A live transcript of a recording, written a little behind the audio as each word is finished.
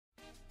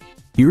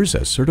Here's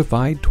a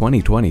certified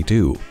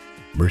 2022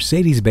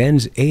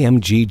 Mercedes-Benz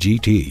AMG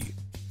GT.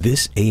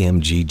 This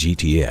AMG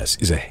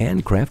GTS is a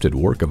handcrafted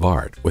work of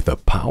art with the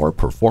power,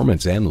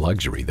 performance, and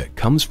luxury that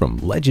comes from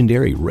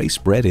legendary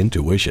race-bred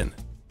intuition.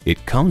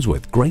 It comes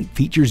with great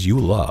features you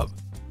love.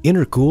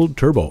 Intercooled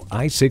turbo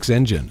i6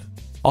 engine,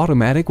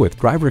 automatic with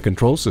driver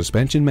control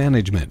suspension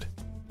management,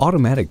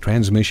 automatic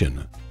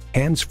transmission,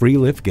 hands-free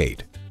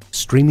liftgate,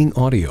 streaming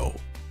audio,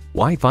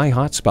 Wi-Fi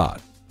hotspot,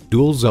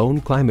 dual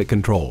zone climate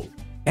control,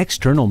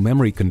 external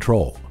memory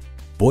control,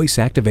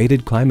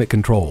 voice-activated climate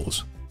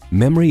controls,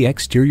 memory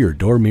exterior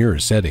door mirror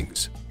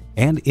settings,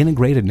 and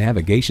integrated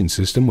navigation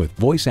system with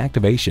voice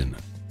activation.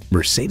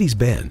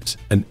 Mercedes-Benz,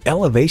 an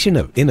elevation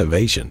of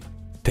innovation.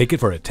 Take it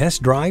for a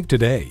test drive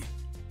today.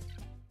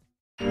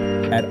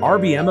 At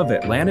RBM of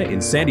Atlanta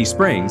in Sandy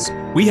Springs,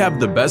 we have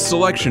the best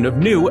selection of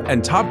new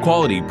and top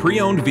quality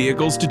pre-owned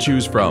vehicles to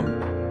choose from.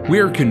 We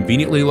are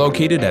conveniently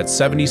located at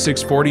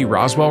 7640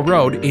 Roswell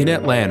Road in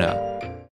Atlanta.